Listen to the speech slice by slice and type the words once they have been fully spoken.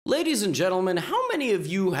Ladies and gentlemen, how many of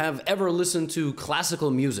you have ever listened to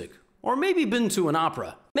classical music? Or maybe been to an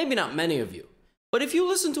opera? Maybe not many of you. But if you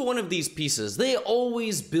listen to one of these pieces, they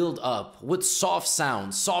always build up with soft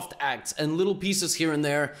sounds, soft acts, and little pieces here and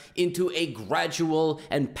there into a gradual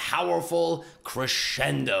and powerful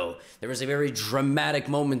crescendo. There is a very dramatic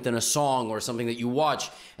moment in a song or something that you watch,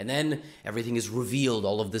 and then everything is revealed,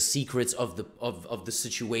 all of the secrets of the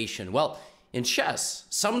situation. Well, in chess,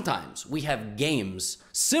 sometimes we have games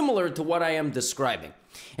similar to what I am describing.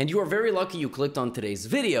 And you are very lucky you clicked on today's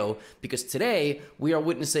video, because today we are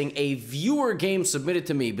witnessing a viewer game submitted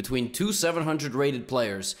to me between two 700 rated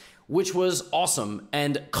players, which was awesome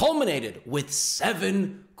and culminated with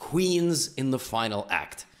 7 queens in the final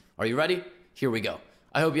act. Are you ready? Here we go.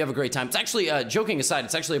 I hope you have a great time. It's actually, joking aside,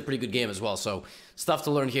 it's actually a pretty good game as well, so stuff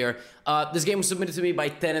to learn here. This game was submitted to me by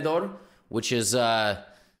Tenedor, which is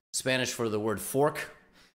Spanish for the word fork.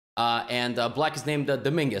 And black is named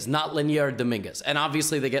Dominguez, not Linear Dominguez. And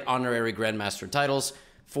obviously they get honorary Grandmaster titles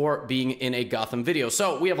for being in a Gotham video.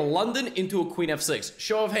 So we have a London into a Queen F6.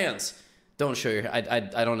 Show of hands. Don't show your hand.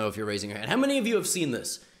 I don't know if you're raising your hand. How many of you have seen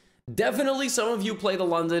this? Definitely some of you play the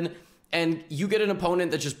London and you get an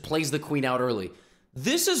opponent that just plays the Queen out early.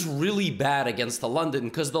 This is really bad against the London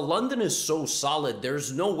because the London is so solid.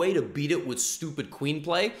 There's no way to beat it with stupid queen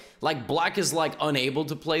play. Like, black is like unable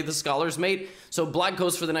to play the Scholar's Mate. So black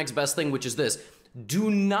goes for the next best thing, which is this. Do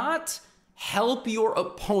not help your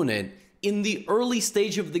opponent in the early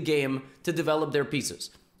stage of the game to develop their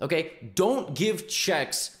pieces. Okay? Don't give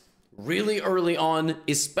checks really early on,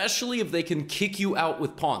 especially if they can kick you out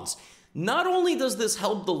with pawns. Not only does this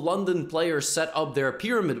help the London players set up their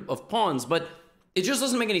pyramid of pawns, but it just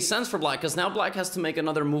doesn't make any sense for black, because now black has to make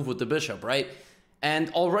another move with the bishop, right? And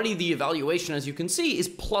already the evaluation, as you can see, is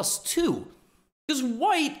 +2. Because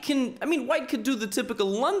white can, white could do the typical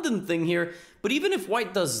London thing here, but even if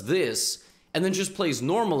white does this, and then just plays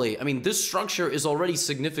normally, this structure is already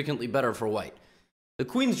significantly better for white. The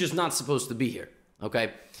queen's just not supposed to be here,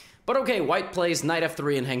 okay? But okay, white plays knight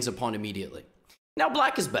f3 and hangs a pawn immediately. Now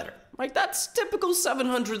black is better, right? That's typical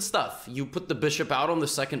 700 stuff. You put the bishop out on the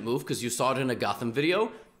second move because you saw it in a Gotham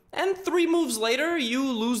video, and 3 moves later, you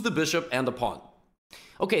lose the bishop and a pawn.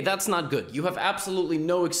 Okay, that's not good. You have absolutely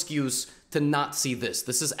no excuse to not see this.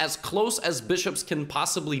 This is as close as bishops can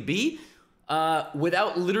possibly be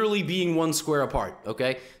without literally being 1 square apart,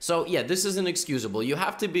 okay? So yeah, this is inexcusable. You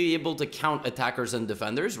have to be able to count attackers and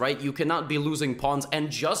defenders, right? You cannot be losing pawns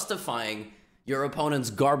and justifying your opponent's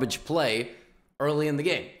garbage play early in the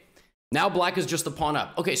game. Now black is just a pawn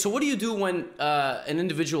up. Okay, so what do you do when an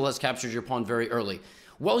individual has captured your pawn very early?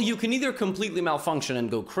 Well, you can either completely malfunction and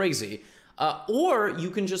go crazy, or you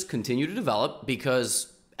can just continue to develop,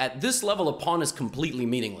 because at this level, a pawn is completely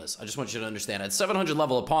meaningless. I just want you to understand. At 700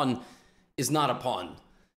 level, a pawn is not a pawn.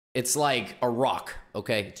 It's like a rock,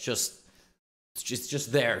 okay? It's just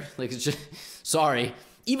there. Like, it's just, sorry.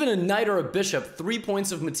 Even a knight or a bishop, 3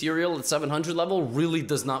 points of material at 700 level really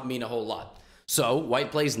does not mean a whole lot. So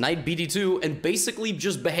white plays knight bd2 and basically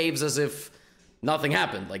just behaves as if nothing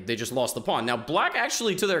happened, like they just lost the pawn. Now black,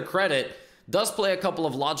 actually, to their credit, does play a couple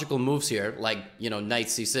of logical moves here, like, knight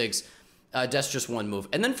c6. That's just 1 move.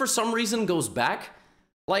 And then for some reason goes back.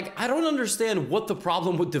 Like, I don't understand what the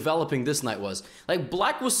problem with developing this knight was. Like,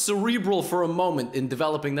 black was cerebral for a moment in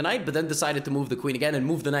developing the knight, but then decided to move the queen again and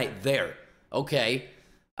move the knight there. Okay,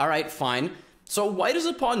 all right, fine. So white is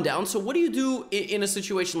a pawn down. So what do you do in a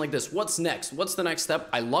situation like this? What's next? What's the next step?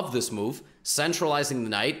 I love this move. Centralizing the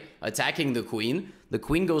knight, attacking the queen. The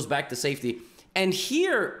queen goes back to safety. And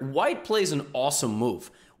here, white plays an awesome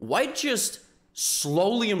move. White just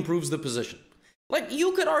slowly improves the position. Like,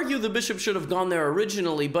 you could argue the bishop should have gone there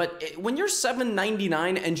originally, but when you're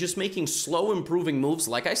 799 and just making slow improving moves,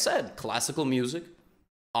 like I said, classical music,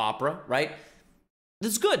 opera, right?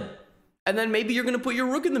 That's good. And then maybe you're going to put your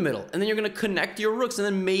rook in the middle, and then you're going to connect your rooks, and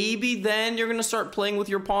then maybe then you're going to start playing with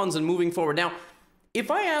your pawns and moving forward. Now,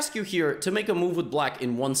 if I ask you here to make a move with black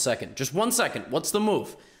in 1 second, just 1 second, what's the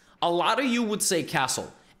move? A lot of you would say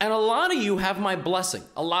castle, and a lot of you have my blessing.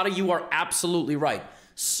 A lot of you are absolutely right.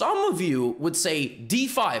 Some of you would say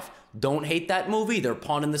d5. Don't hate that move either.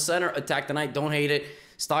 Pawn in the center, attack the knight, don't hate it.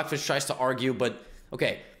 Stockfish tries to argue, but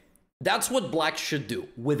okay. That's what black should do.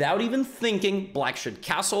 Without even thinking, black should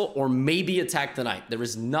castle or maybe attack the knight. There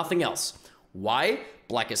is nothing else. Why?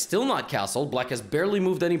 Black is still not castled. Black has barely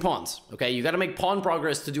moved any pawns. Okay, you got to make pawn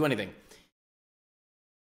progress to do anything.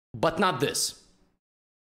 But not this.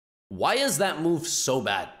 Why is that move so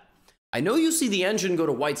bad? I know you see the engine go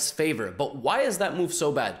to white's favor, but why is that move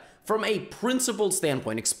so bad? From a principled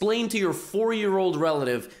standpoint, explain to your 4-year-old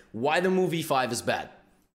relative why the move e5 is bad.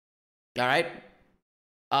 All right?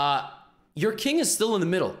 your king is still in the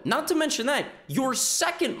middle. Not to mention that, your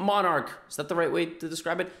second monarch, is that the right way to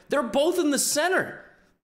describe it? They're both in the center.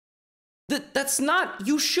 That's not,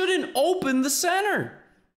 you shouldn't open the center.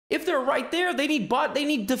 If they're right there, they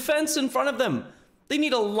need defense in front of them. They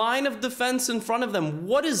need a line of defense in front of them.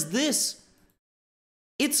 What is this?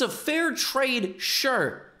 It's a fair trade,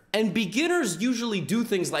 sure. And beginners usually do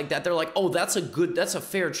things like that. They're like, oh, that's a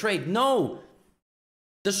fair trade. No.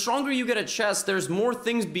 The stronger you get at chess, there's more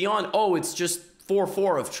things beyond, oh, it's just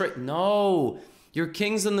 4-4 of trade. No. Your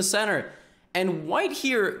king's in the center. And white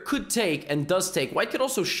here could take, and does take. White could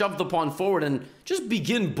also shove the pawn forward and just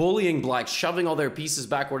begin bullying black, shoving all their pieces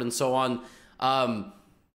backward and so on.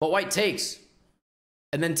 But white takes.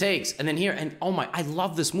 And then takes. And then here. And oh my, I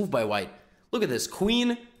love this move by white. Look at this.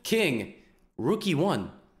 Queen, king, rook e1.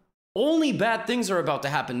 Only bad things are about to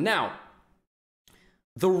happen. Now,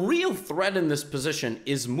 the real threat in this position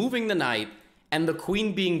is moving the knight and the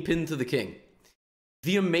queen being pinned to the king.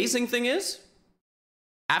 The amazing thing is,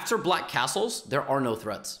 after black castles, there are no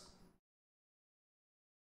threats.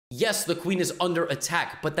 Yes, the queen is under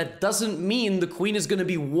attack, but that doesn't mean the queen is going to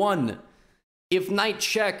be won. If knight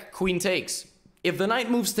check, queen takes. If the knight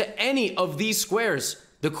moves to any of these squares,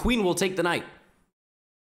 the queen will take the knight.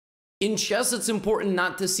 In chess, it's important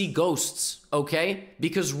not to see ghosts, okay?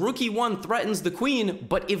 Because rook e1 threatens the queen,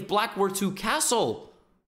 but if black were to castle,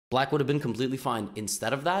 black would have been completely fine.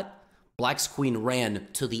 Instead of that, black's queen ran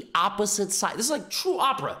to the opposite side. This is like true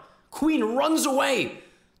opera. Queen runs away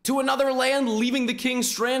to another land, leaving the king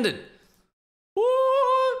stranded.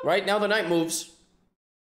 Right now, the knight moves.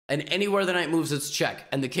 And anywhere the knight moves, it's check.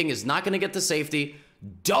 And the king is not going to get to safety.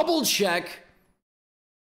 Double check.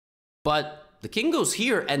 But the king goes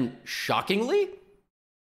here and, shockingly,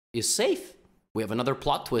 is safe. We have another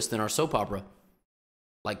plot twist in our soap opera.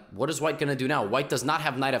 Like, what is white going to do now? White does not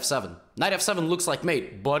have knight f7. Knight f7 looks like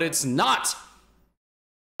mate, but it's not.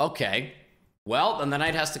 Okay. Well, then the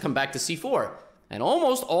knight has to come back to c4. And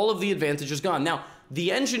almost all of the advantage is gone. Now,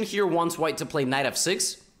 the engine here wants white to play knight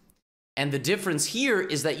f6. And the difference here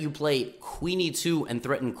is that you play queen e2 and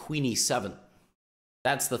threaten queen e7.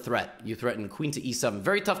 That's the threat. You threaten queen to e7.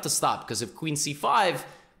 Very tough to stop, because if queen c5,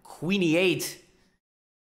 queen e8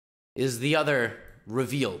 is the other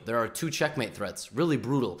reveal. There are two checkmate threats. Really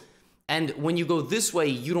brutal. And when you go this way,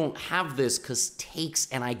 you don't have this, because takes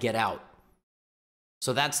and I get out.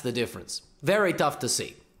 So that's the difference. Very tough to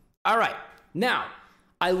see. All right. Now,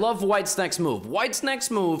 I love white's next move. White's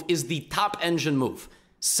next move is the top engine move.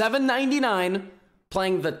 799,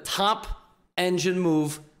 playing the top engine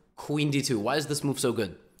move, queen d2. Why is this move so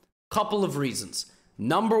good? Couple of reasons.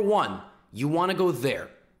 Number one, you want to go there,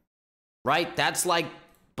 right? That's like,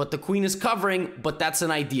 but the queen is covering, but that's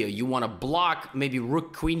an idea. You want to block, maybe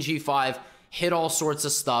rook, queen g5, hit all sorts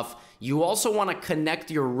of stuff. You also want to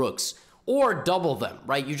connect your rooks or double them,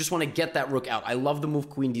 right? You just want to get that rook out. I love the move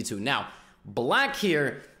queen d2. Now, black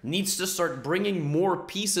here needs to start bringing more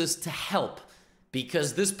pieces to help,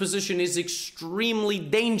 because this position is extremely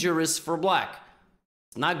dangerous for black.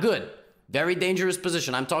 Not good. Very dangerous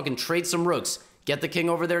position. I'm talking trade some rooks. Get the king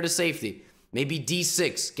over there to safety. Maybe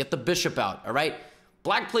d6. Get the bishop out, all right?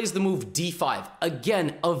 Black plays the move d5.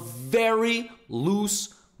 Again, a very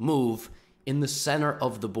loose move in the center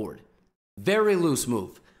of the board. Very loose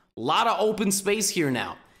move. A lot of open space here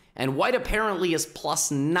now. And white apparently is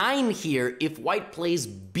 +9 here if white plays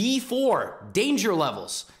b4. Danger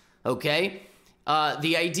levels, okay?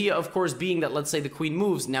 The idea, of course, being that, let's say the queen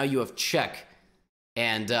moves, now you have check.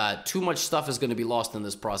 And too much stuff is going to be lost in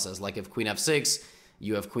this process. Like if queen f6,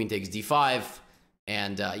 you have queen takes d5.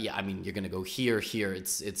 And yeah, I mean, you're going to go here.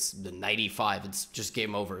 It's the knight e5. It's just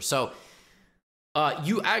game over. So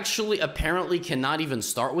you actually apparently cannot even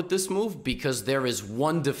start with this move, because there is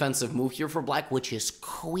one defensive move here for black, which is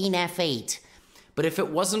queen f8. But if it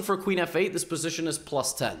wasn't for queen f8, this position is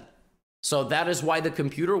 +10. So that is why the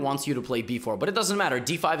computer wants you to play b4. But it doesn't matter.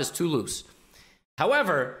 d5 is too loose.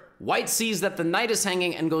 However, white sees that the knight is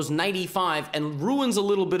hanging and goes knight e5 and ruins a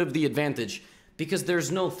little bit of the advantage, because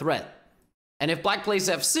there's no threat. And if black plays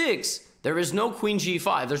f6, there is no queen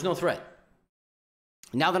g5. There's no threat.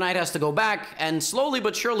 Now the knight has to go back, and slowly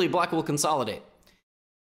but surely black will consolidate.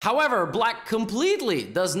 However, black completely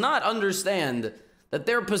does not understand that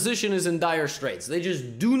their position is in dire straits. They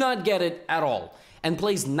just do not get it at all, and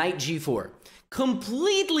plays knight g4.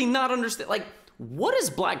 Completely not understand. Like, what is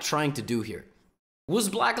black trying to do here? Was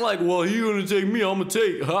black like, well, you're gonna take me, I'm gonna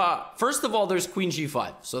take, ha. First of all, there's queen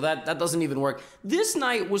g5, so that doesn't even work. This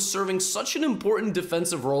knight was serving such an important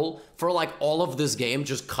defensive role for like all of this game,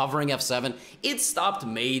 just covering f7. It stopped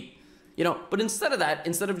mate. You know, but instead of that,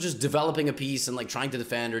 instead of just developing a piece and like trying to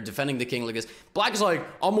defend or defending the king like this, black is like,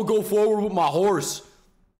 I'm gonna go forward with my horse.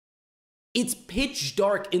 It's pitch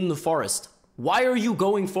dark in the forest. Why are you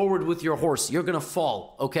going forward with your horse? You're gonna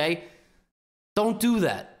fall, okay? Don't do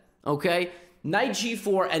that, okay? Knight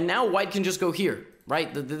g4, and now white can just go here,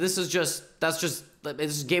 right? This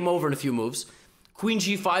is game over in a few moves. Queen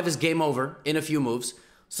g5 is game over in a few moves.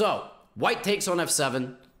 So, white takes on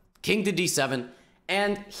f7, king to d7,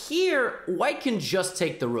 and here, white can just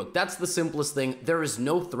take the rook. That's the simplest thing. There is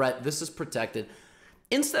no threat. This is protected.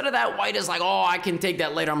 Instead of that, white is like, oh, I can take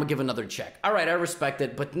that later. I'm going to give another check. All right, I respect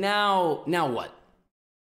it. But now what?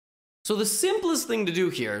 So the simplest thing to do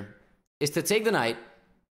here is to take the knight,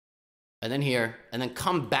 and then here, and then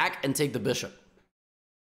come back and take the bishop.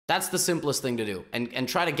 That's the simplest thing to do. And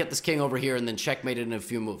try to get this king over here and then checkmate it in a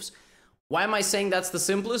few moves. Why am I saying that's the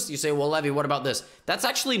simplest? You say, well, Levy, what about this? That's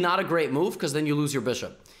actually not a great move because then you lose your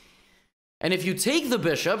bishop. And if you take the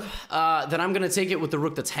bishop, then I'm going to take it with the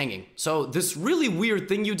rook that's hanging. So this really weird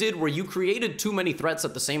thing you did where you created too many threats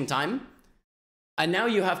at the same time, and now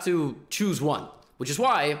you have to choose one, which is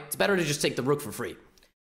why it's better to just take the rook for free.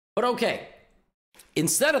 But okay,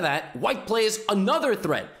 instead of that, white plays another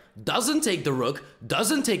threat. Doesn't take the rook,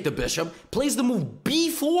 doesn't take the bishop, plays the move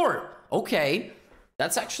b4. Okay.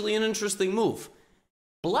 That's actually an interesting move.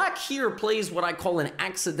 Black here plays what I call an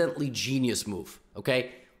accidentally genius move,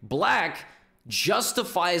 okay? Black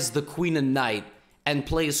justifies the queen and knight and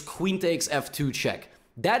plays queen takes f2 check.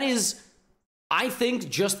 That is, I think,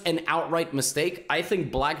 just an outright mistake. I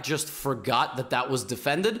think black just forgot that that was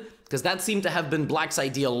defended because that seemed to have been black's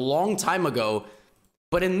idea a long time ago.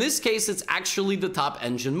 But in this case, it's actually the top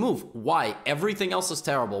engine move. Why? Everything else is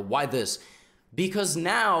terrible. Why this? Because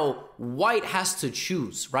now white has to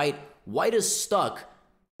choose, right? White is stuck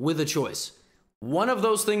with a choice. One of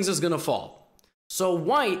those things is going to fall. So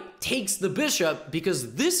white takes the bishop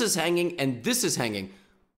because this is hanging and this is hanging.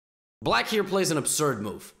 Black here plays an absurd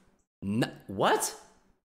move. What?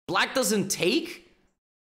 Black doesn't take?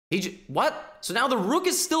 What? So now the rook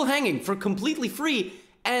is still hanging for completely free.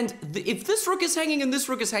 And if this rook is hanging and this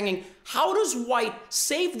rook is hanging, how does white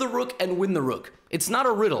save the rook and win the rook? It's not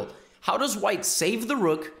a riddle. How does white save the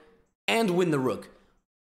rook and win the rook?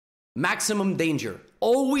 Maximum danger.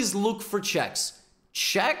 Always look for checks.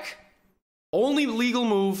 Check. Only legal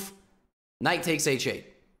move. Knight takes h8.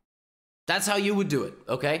 That's how you would do it,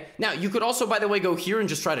 okay? Now, you could also, by the way, go here and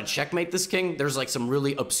just try to checkmate this king. There's like some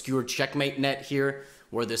really obscure checkmate net here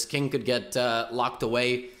where this king could get locked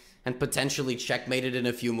away and potentially checkmated in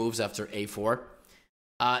a few moves after a4.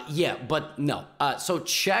 Yeah, but no. So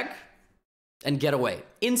check and get away.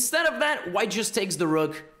 Instead of that, white just takes the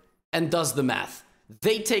rook and does the math.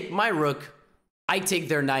 They take my rook, I take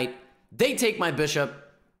their knight, they take my bishop,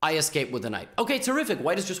 I escape with the knight. Okay, terrific.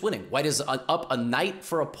 White is just winning. White is up a knight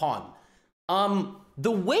for a pawn.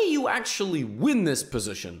 The way you actually win this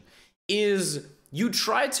position is you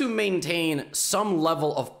try to maintain some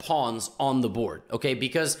level of pawns on the board, okay?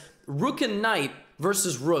 Because rook and knight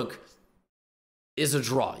versus rook is a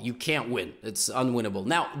draw. You can't win. It's unwinnable.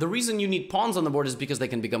 Now, the reason you need pawns on the board is because they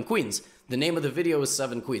can become queens. The name of the video is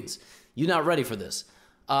 7 Queens. You're not ready for this.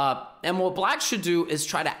 And what black should do is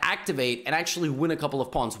try to activate and actually win a couple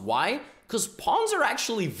of pawns. Why? Because pawns are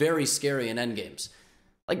actually very scary in endgames.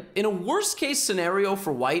 Like, in a worst case scenario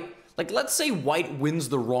for white, like, let's say white wins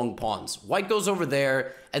the wrong pawns. White goes over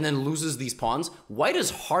there and then loses these pawns. White is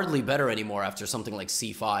hardly better anymore after something like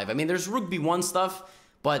c5. I mean, there's rook b1 stuff,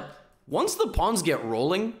 but once the pawns get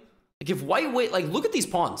rolling, like, if white like, look at these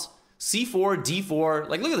pawns. c4, d4,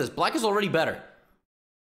 like, look at this. Black is already better.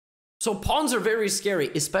 So pawns are very scary,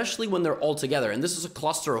 especially when they're all together. And this is a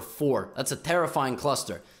cluster of 4. That's a terrifying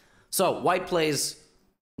cluster. So white plays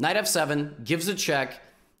knight f7, gives a check,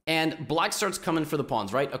 and black starts coming for the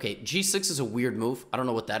pawns, right? Okay, g6 is a weird move. I don't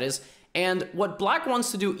know what that is. And what black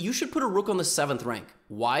wants to do, you should put a rook on the 7th rank.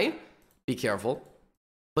 Why? Be careful.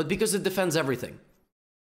 But because it defends everything.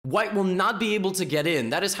 White will not be able to get in.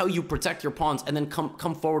 That is how you protect your pawns and then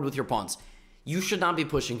come forward with your pawns. You should not be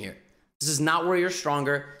pushing here. This is not where you're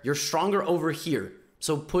stronger. You're stronger over here.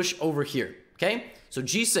 So push over here, okay? So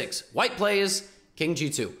g6, white plays king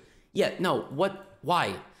g2. Yeah, no, what,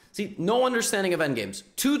 why? See, no understanding of endgames.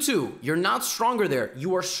 2-2, you're not stronger there.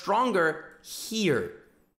 You are stronger here.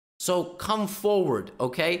 So come forward,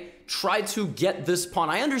 okay? Try to get this pawn.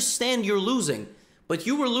 I understand you're losing, but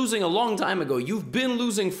you were losing a long time ago. You've been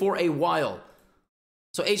losing for a while.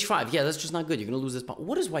 So h5, yeah, that's just not good. You're gonna lose this pawn.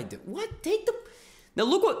 What does white do? What? Take the... Now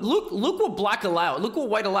look what black allowed. Look what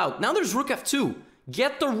white allowed. Now there's rook f2.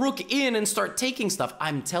 Get the rook in and start taking stuff.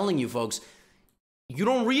 I'm telling you, folks, you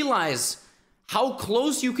don't realize how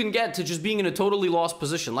close you can get to just being in a totally lost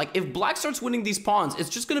position. Like, if black starts winning these pawns, it's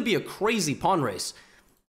just going to be a crazy pawn race.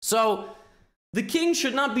 So the king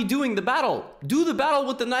should not be doing the battle. Do the battle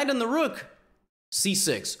with the knight and the rook.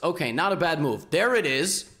 c6. Okay, not a bad move. There it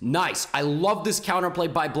is. Nice. I love this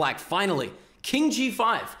counterplay by black. Finally. King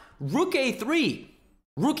g5. Rook a3.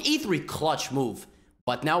 Rook e3. Clutch move.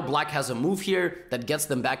 But now black has a move here that gets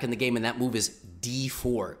them back in the game, and that move is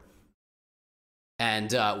d4.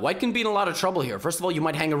 And white can be in a lot of trouble here. First of all, you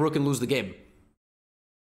might hang a rook and lose the game.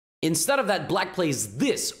 Instead of that, black plays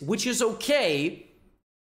this, which is okay.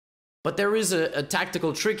 But there is a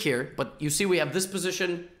tactical trick here. But you see we have this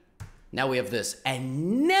position. Now we have this.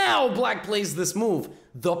 And now black plays this move.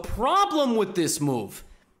 The problem with this move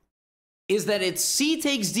is that it's c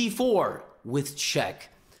takes d4 with check.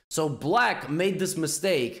 So black made this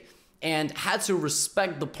mistake and had to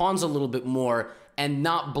respect the pawns a little bit more and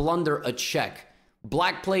not blunder a check.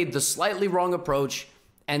 Black played the slightly wrong approach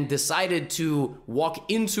and decided to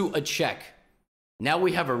walk into a check. Now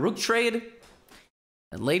we have a rook trade.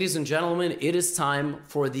 And ladies and gentlemen, it is time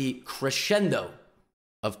for the crescendo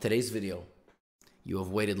of today's video. You have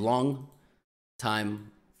waited long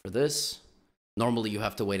time for this. Normally you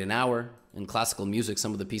have to wait an hour. In classical music,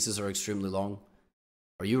 some of the pieces are extremely long.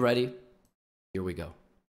 Are you ready? Here we go.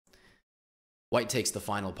 White takes the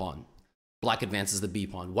final pawn. Black advances the b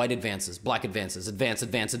pawn. White advances. Black advances. Advance,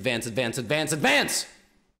 advance, advance, advance, advance, advance!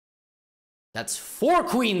 That's 4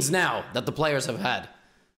 queens now that the players have had.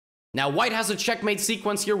 Now white has a checkmate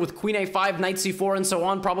sequence here with queen a5, knight c4, and so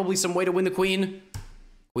on. Probably some way to win the queen.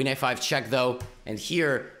 Queen a5 check, though. And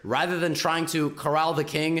here, rather than trying to corral the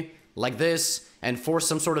king like this and force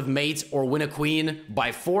some sort of mate or win a queen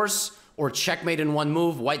by force or checkmate in one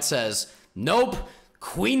move, white says, nope,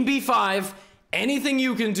 queen b5. Anything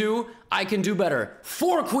you can do, I can do better.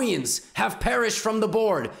 4 queens have perished from the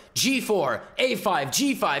board. g4, a5,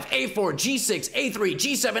 g5, a4, g6, a3,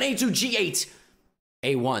 g7, a2, g8,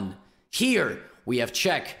 a1. Here, we have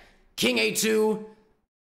check, king a2,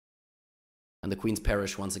 and the queens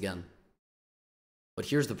perish once again. But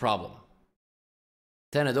here's the problem.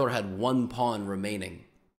 Tenedor had 1 pawn remaining,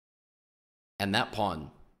 and that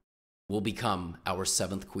pawn will become our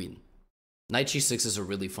 7th queen. Knight g6 is a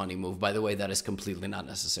really funny move. By the way, that is completely not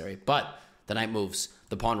necessary. But the knight moves,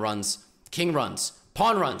 the pawn runs, king runs,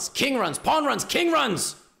 pawn runs, king runs, pawn runs, king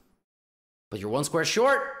runs! But you're 1 square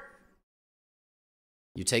short.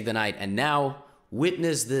 You take the knight, and now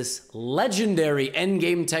witness this legendary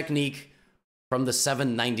endgame technique from the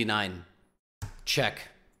 799. Check.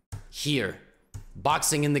 Here.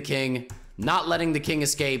 Boxing in the king, not letting the king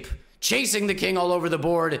escape, chasing the king all over the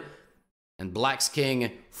board, and black's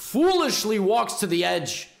king foolishly walks to the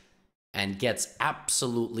edge and gets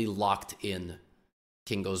absolutely locked in.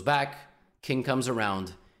 King goes back, king comes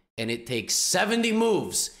around, and it takes 70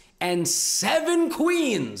 moves and 7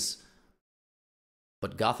 queens.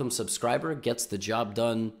 But Gotham subscriber gets the job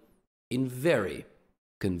done in very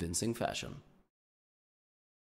convincing fashion.